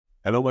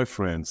Hello my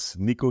friends,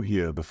 Nico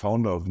here, the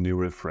founder of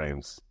Neural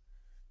Frames.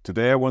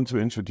 Today I want to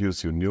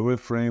introduce you Neural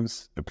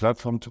Frames, a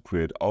platform to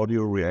create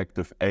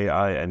audio-reactive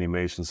AI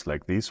animations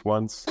like these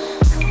ones.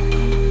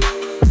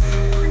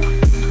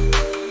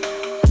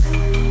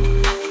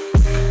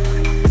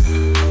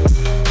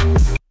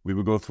 We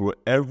will go through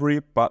every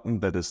button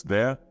that is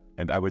there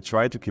and I will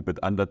try to keep it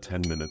under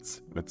 10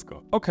 minutes. Let's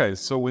go. Okay,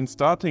 so when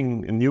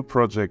starting a new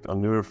project on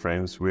Neural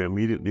Frames, we are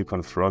immediately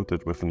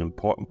confronted with an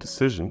important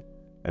decision,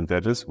 and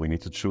that is we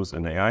need to choose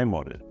an AI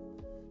model.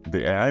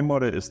 The AI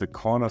model is the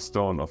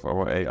cornerstone of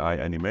our AI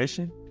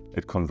animation.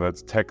 It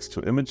converts text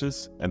to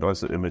images and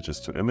also images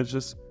to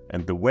images,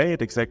 and the way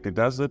it exactly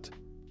does it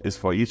is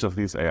for each of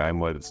these AI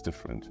models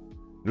different.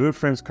 Neural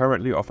Frames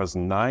currently offers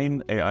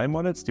 9 AI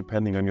models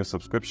depending on your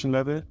subscription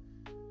level.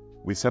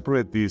 We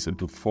separate these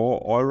into 4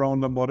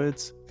 all-rounder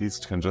models. These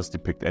can just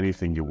depict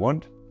anything you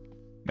want.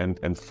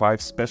 And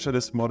 5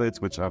 specialist models,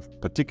 which are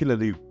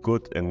particularly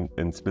good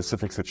in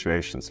specific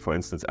situations. For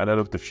instance,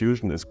 analog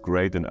diffusion is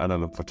great in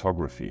analog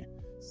photography.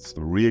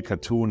 So real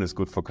cartoon is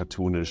good for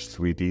cartoonish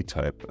 3D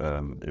type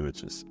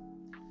images.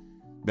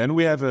 Then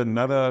we have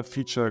another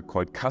feature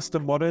called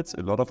custom models.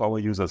 A lot of our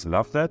users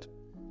love that.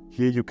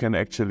 Here you can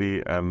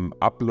actually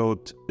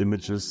upload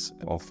images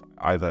of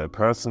either a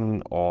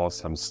person or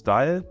some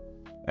style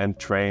and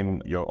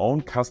train your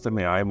own custom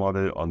AI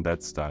model on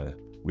that style.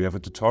 We have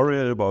a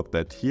tutorial about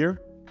that here.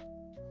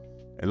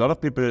 A lot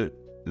of people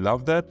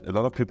love that. A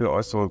lot of people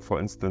also, for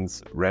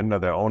instance, render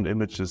their own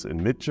images in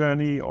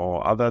Midjourney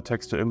or other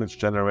text-to-image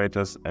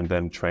generators and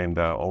then train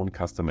their own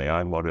custom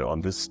AI model on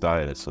this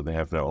style. So they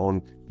have their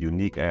own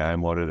unique AI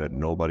model that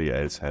nobody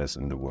else has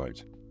in the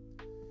world.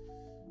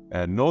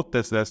 And note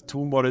that there's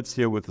 2 models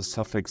here with the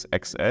suffix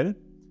XL.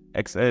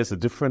 XL is a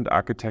different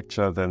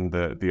architecture than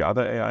the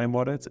other AI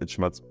models. It's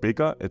much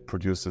bigger, it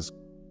produces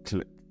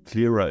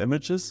clearer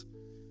images,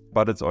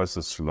 but it's also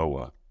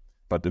slower.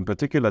 But in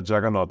particular,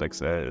 Juggernaut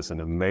XL is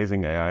an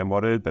amazing AI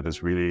model that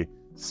is really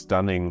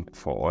stunning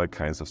for all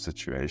kinds of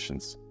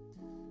situations.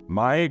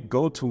 My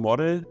go-to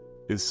model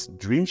is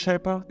Dream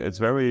Shaper. It's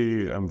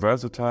very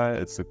versatile,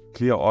 it's a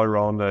clear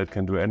all-rounder, it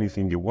can do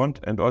anything you want,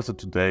 and also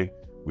today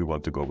we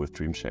want to go with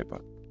Dream Shaper.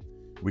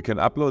 We can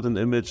upload an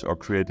image or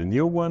create a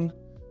new one.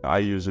 I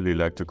usually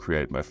like to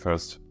create my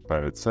first by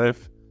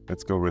itself.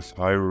 Let's go with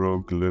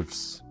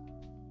hieroglyphs,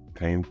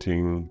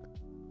 painting,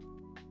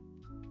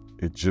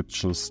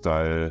 Egyptian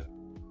style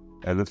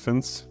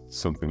elephants,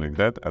 something like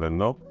that, I don't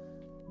know.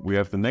 We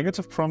have the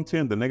negative prompt here.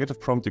 In the negative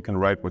prompt you can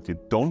write what you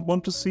don't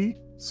want to see.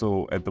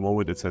 So at the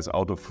moment it says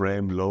out of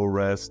frame, low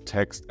res,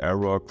 text,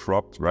 error,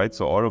 cropped, right?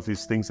 So all of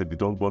these things that you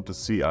don't want to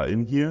see are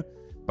in here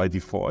by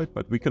default,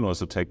 but we can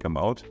also take them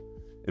out.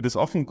 It is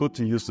often good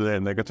to use the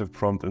negative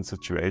prompt in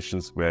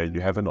situations where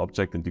you have an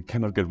object and you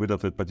cannot get rid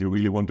of it, but you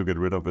really want to get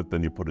rid of it,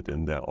 then you put it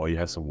in there, or you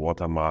have some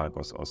watermark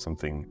or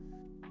something.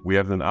 We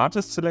have an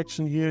artist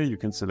selection here. You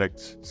can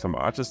select some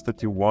artists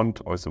that you want,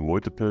 also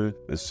multiple.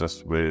 It's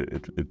just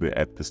it will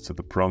add this to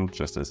the prompt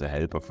just as a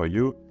helper for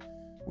you.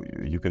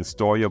 You can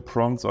store your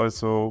prompts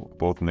also,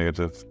 both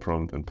negative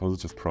prompt and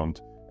positive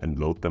prompt, and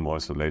load them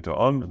also later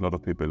on. A lot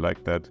of people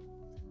like that.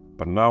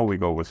 But now we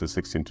go with the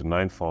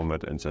 16:9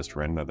 format and just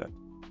render that.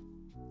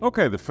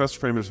 Okay, the first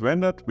frame is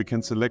rendered. We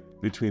can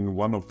select between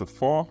one of the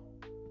 4.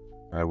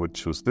 I would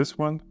choose this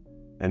one.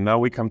 And now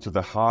we come to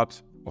the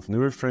heart of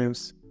Neural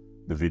Frames,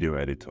 the video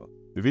editor.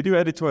 The video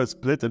editor is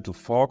split into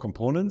 4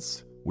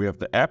 components. We have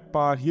the app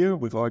bar here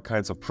with all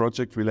kinds of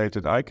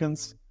project-related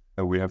icons.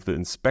 We have the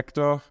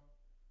inspector,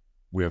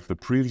 we have the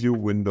preview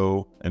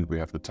window, and we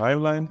have the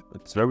timeline.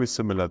 It's very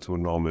similar to a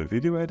normal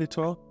video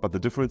editor, but the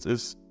difference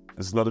is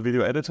it's not a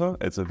video editor,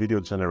 it's a video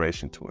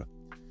generation tool.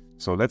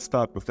 So let's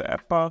start with the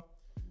app bar.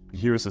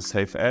 Here is a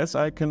Save As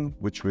icon,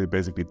 which will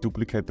basically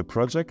duplicate the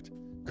project.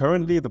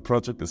 Currently, the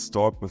project is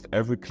stored with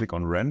every click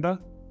on render,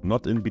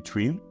 not in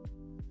between.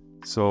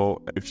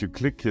 So if you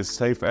click here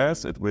Save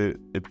As, it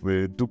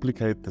will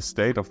duplicate the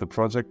state of the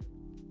project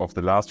of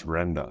the last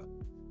render.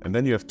 And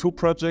then you have 2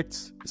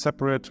 projects,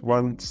 separate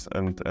ones,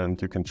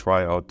 and you can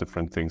try out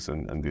different things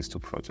in these 2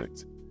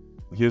 projects.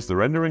 Here's the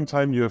rendering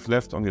time you have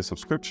left on your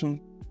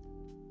subscription.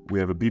 We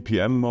have a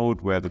BPM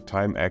mode where the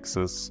time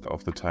axis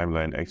of the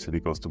timeline actually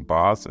goes to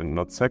bars and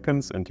not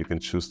seconds, and you can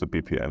choose the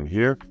BPM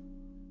here.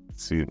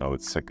 Let's see, now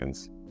it's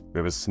seconds. We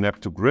have a snap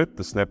to grid.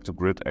 The snap to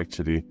grid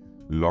actually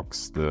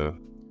locks the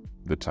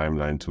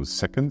timeline to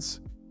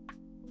seconds,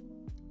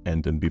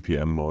 and in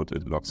BPM mode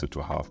it locks it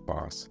to half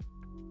bars.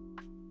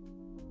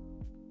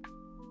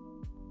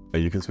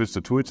 You can switch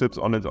the tooltips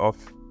on and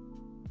off,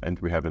 and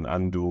we have an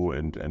undo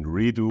and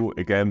redo.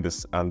 Again,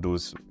 this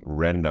undoes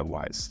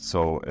render-wise,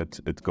 so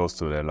it goes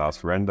to the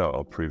last render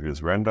or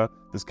previous render.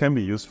 This can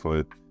be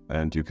useful,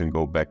 and you can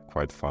go back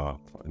quite far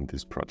in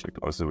this project.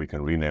 Also, we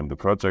can rename the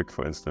project,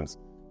 for instance,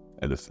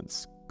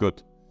 elephants.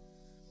 Good.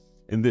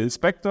 In the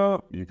inspector,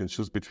 you can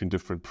choose between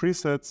different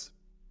presets.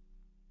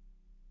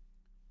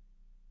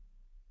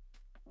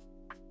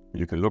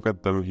 You can look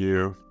at them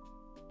here.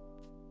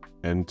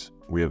 And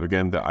we have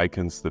again the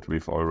icons that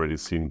we've already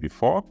seen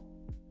before.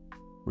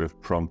 We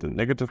have prompt and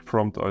negative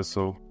prompt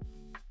also.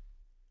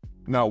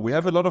 Now we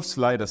have a lot of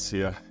sliders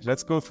here.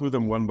 Let's go through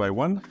them one by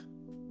one.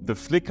 The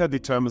flicker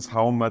determines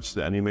how much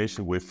the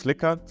animation will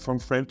flicker from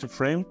frame to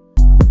frame.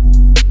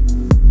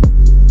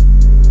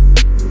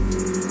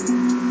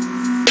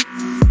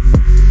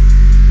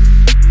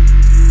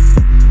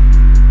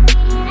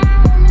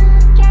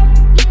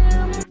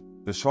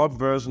 The short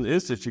version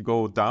is, if you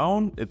go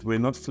down, it will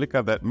not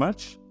flicker that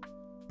much,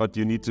 but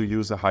you need to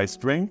use a high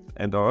strength.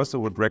 And I also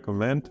would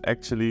recommend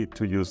actually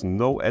to use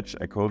no edge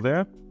echo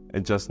there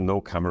and just no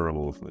camera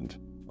movement,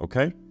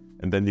 okay?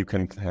 And then you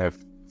can have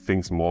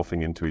things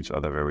morphing into each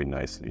other very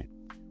nicely.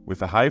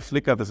 With a high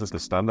flicker, this is the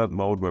standard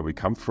mode where we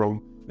come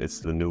from. It's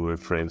the newer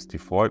frames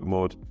default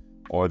mode.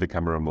 All the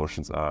camera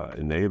motions are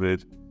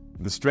enabled.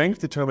 The strength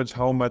determines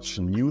how much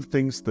new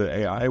things the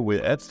AI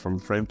will add from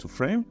frame to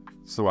frame.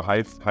 So a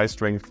high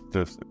strength,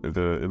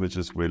 the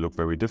images will look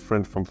very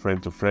different from frame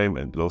to frame,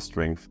 and low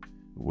strength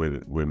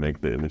will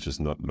make the images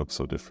not look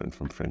so different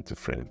from frame to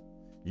frame.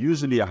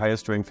 Usually a higher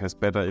strength has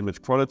better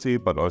image quality,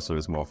 but also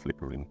is more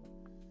flickering.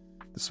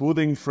 The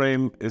smoothing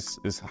frame is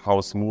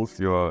how smooth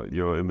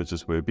your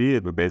images will be.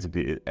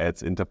 It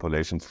adds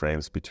interpolation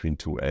frames between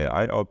two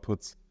AI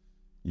outputs.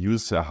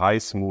 Use a high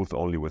smooth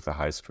only with a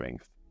high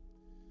strength.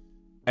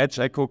 Edge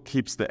echo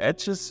keeps the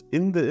edges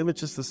in the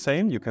images the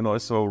same. You can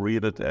also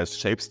read it as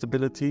shape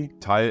stability.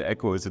 Tile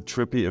echo is a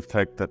trippy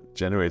effect that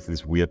generates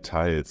these weird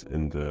tiles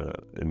in the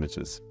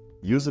images.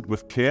 Use it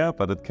with care,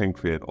 but it can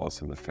create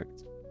awesome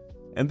effects.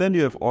 And then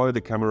you have all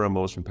the camera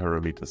motion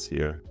parameters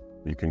here.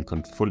 You can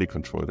fully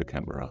control the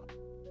camera.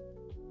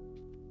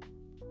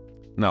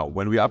 Now,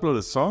 when we upload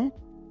a song,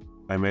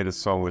 I made a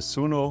song with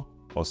Suno,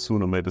 or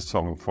Suno made a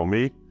song for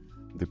me,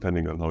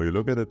 depending on how you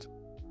look at it.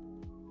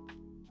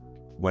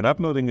 When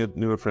uploading it,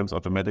 NeuroFrames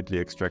automatically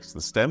extracts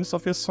the stems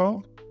of your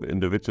song, the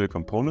individual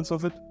components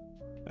of it,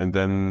 and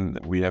then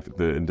we have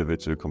the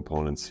individual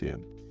components here.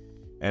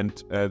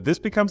 And this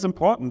becomes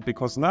important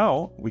because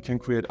now we can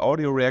create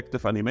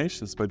audio-reactive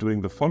animations by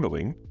doing the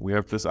following. We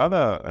have this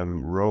other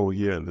row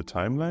here in the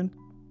timeline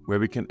where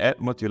we can add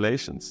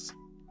modulations.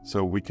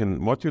 So we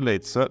can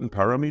modulate certain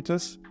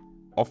parameters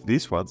of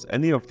these ones.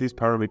 Any of these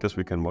parameters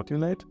we can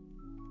modulate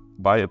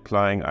by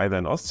applying either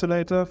an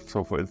oscillator.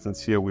 So for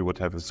instance, here we would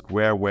have a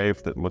square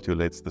wave that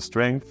modulates the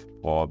strength,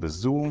 or the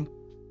zoom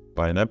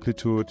by an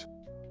amplitude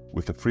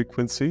with a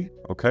frequency,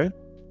 okay?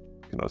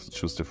 You can also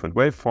choose different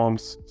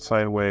waveforms,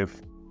 sine wave.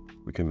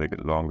 We can make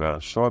it longer,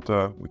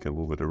 shorter, we can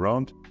move it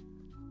around.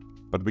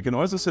 But we can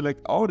also select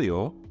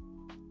audio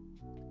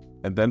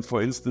and then,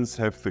 for instance,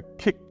 have the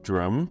kick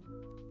drum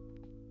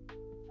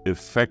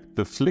affect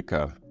the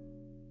flicker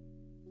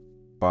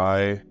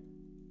by,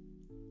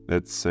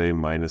 let's say,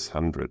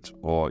 -100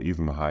 or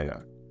even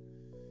higher.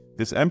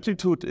 This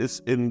amplitude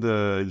is in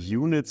the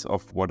units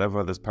of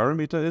whatever this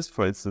parameter is.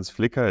 For instance,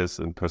 flicker is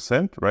in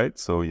percent, right?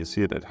 So you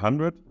see it at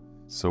 100.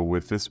 So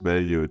with this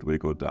value, it will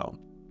go down.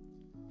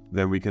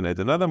 Then we can add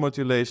another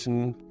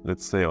modulation,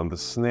 let's say on the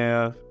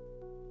snare.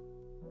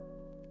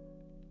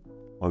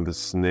 On the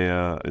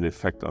snare, an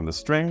effect on the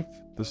strength.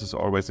 This is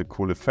always a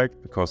cool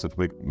effect because it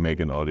will make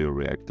an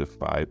audio-reactive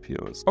by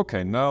IPOs.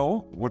 Okay,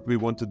 now what we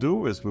want to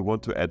do is we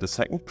want to add a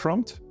second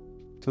prompt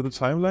to the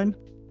timeline.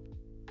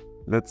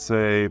 Let's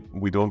say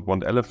we don't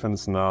want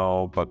elephants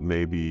now, but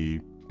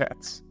maybe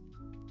cats.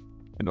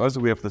 And also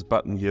we have this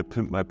button here,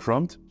 Pimp My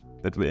Prompt,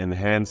 that will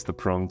enhance the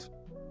prompt,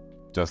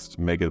 just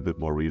make it a bit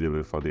more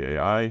readable for the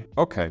AI.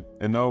 Okay,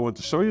 and now I want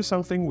to show you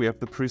something. We have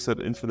the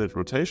preset infinite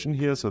rotation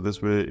here, so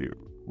this will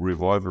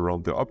revolve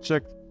around the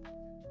object.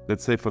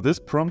 Let's say for this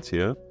prompt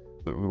here,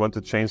 we want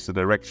to change the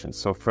direction.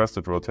 So first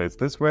it rotates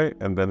this way,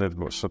 and then it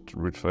should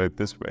rotate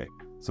this way.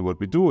 So what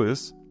we do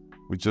is,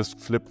 we just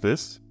flip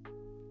this,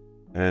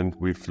 and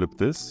we flip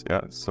this,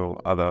 yeah, so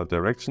other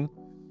direction.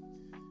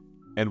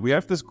 And we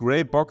have this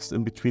gray box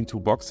in between two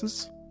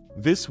boxes.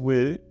 This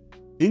will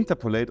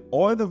interpolate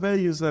all the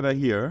values that are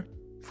here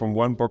from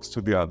one box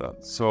to the other.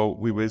 So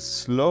we will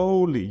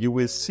slowly, you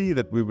will see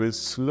that we will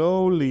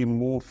slowly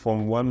move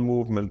from one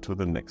movement to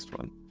the next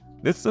one.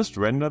 Let's just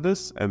render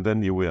this and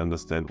then you will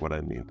understand what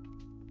I mean.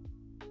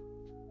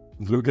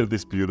 Look at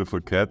this beautiful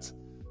cat.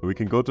 We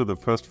can go to the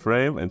first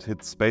frame and hit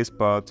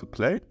spacebar to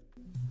play.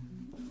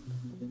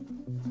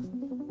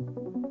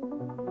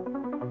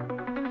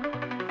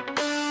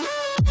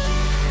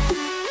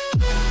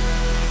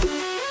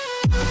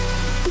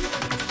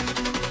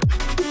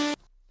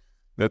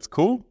 That's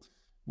cool.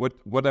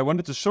 What I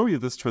wanted to show you,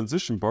 this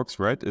transition box,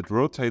 right? It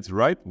rotates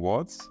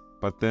rightwards,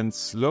 but then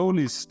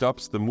slowly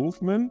stops the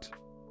movement.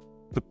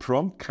 The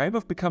prompt kind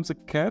of becomes a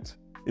cat.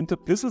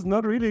 This is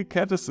not really a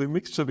cat, it's a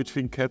mixture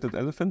between cat and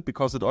elephant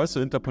because it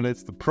also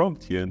interpolates the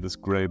prompt here in this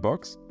gray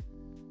box.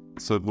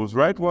 So it moves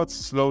rightwards,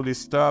 slowly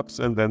stops,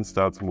 and then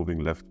starts moving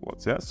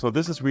leftwards. Yeah. So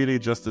this is really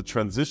just a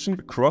transition,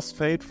 a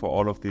crossfade for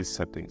all of these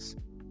settings.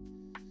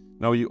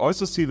 Now you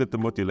also see that the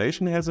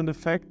modulation has an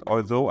effect,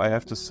 although I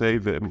have to say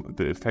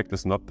the effect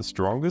is not the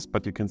strongest,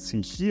 but you can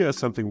see here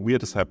something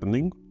weird is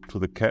happening to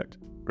the cat,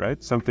 right?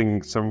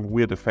 Some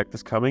weird effect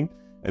is coming,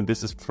 and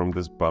this is from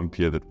this bump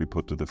here that we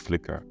put to the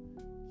flicker.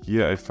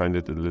 Here I find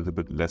it a little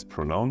bit less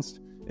pronounced,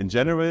 In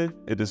general,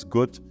 it is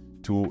good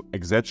to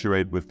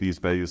exaggerate with these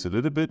values a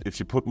little bit. If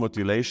you put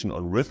modulation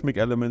on rhythmic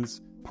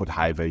elements, put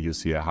high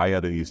values here, higher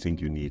than you think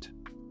you need.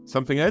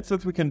 Something else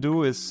that we can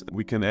do is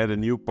we can add a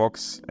new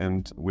box,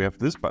 and we have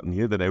this button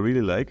here that I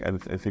really like, and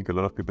I think a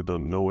lot of people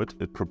don't know it.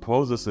 It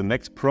proposes the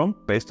next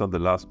prompt based on the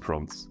last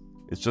prompts.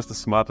 It's just a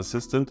smart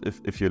assistant.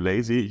 If you're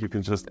lazy, you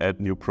can just add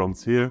new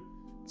prompts here.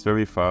 It's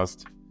very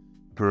fast.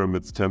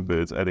 Pyramids,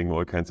 temples, adding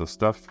all kinds of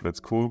stuff.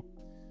 That's cool.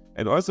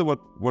 And also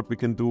what we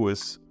can do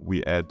is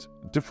we add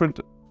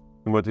different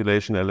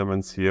modulation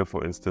elements here.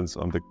 For instance,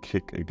 on the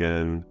kick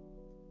again,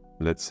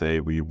 let's say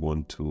we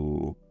want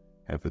to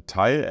have a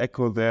tile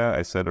echo there.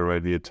 I said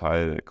already a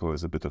tile echo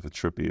is a bit of a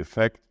trippy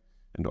effect.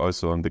 And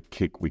also on the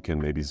kick, we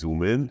can maybe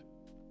zoom in.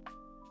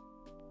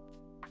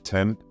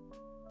 Temp.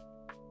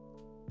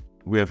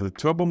 We have the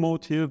turbo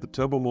mode here. The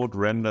turbo mode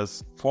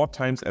renders 4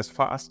 times as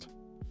fast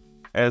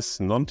as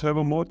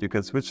non-turbo mode. You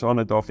can switch on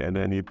and off at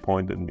any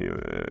point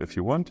if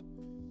you want,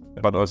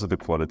 but also the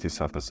quality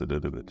suffers a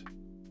little bit.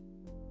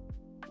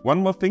 One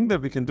more thing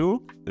that we can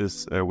do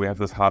is we have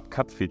this hard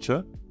cut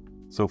feature.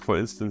 So for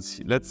instance,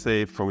 let's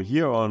say from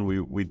here on,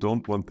 we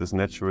don't want this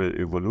natural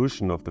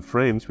evolution of the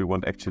frames. We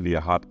want actually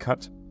a hard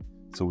cut.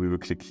 So we will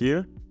click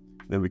here.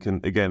 Then we can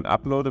again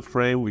upload a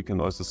frame. We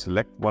can also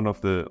select one of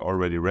the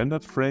already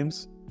rendered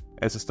frames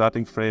as a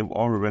starting frame,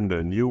 or render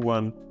a new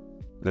one.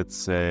 Let's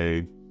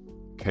say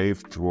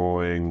cave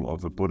drawing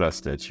of a Buddha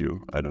statue,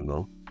 I don't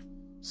know,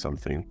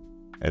 something,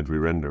 and we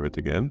render it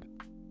again.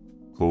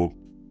 Cool.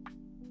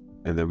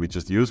 And then we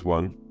just use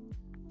one.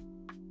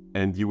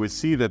 And you will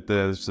see that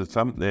there's a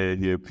thumbnail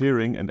here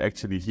appearing, and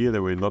actually here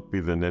there will not be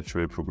the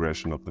natural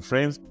progression of the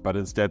frames, but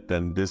instead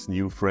then this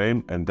new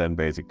frame, and then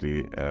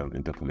basically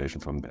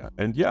interpolation from there.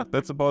 And yeah,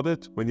 that's about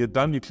it. When you're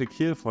done, you click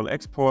here for an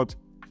export.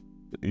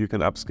 You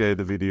can upscale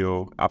the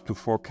video up to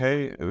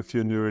 4K if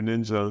you're Neural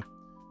Ninja.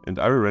 And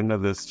I will render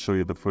this, show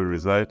you the full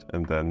result,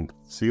 and then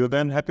see you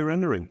then. Happy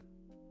rendering!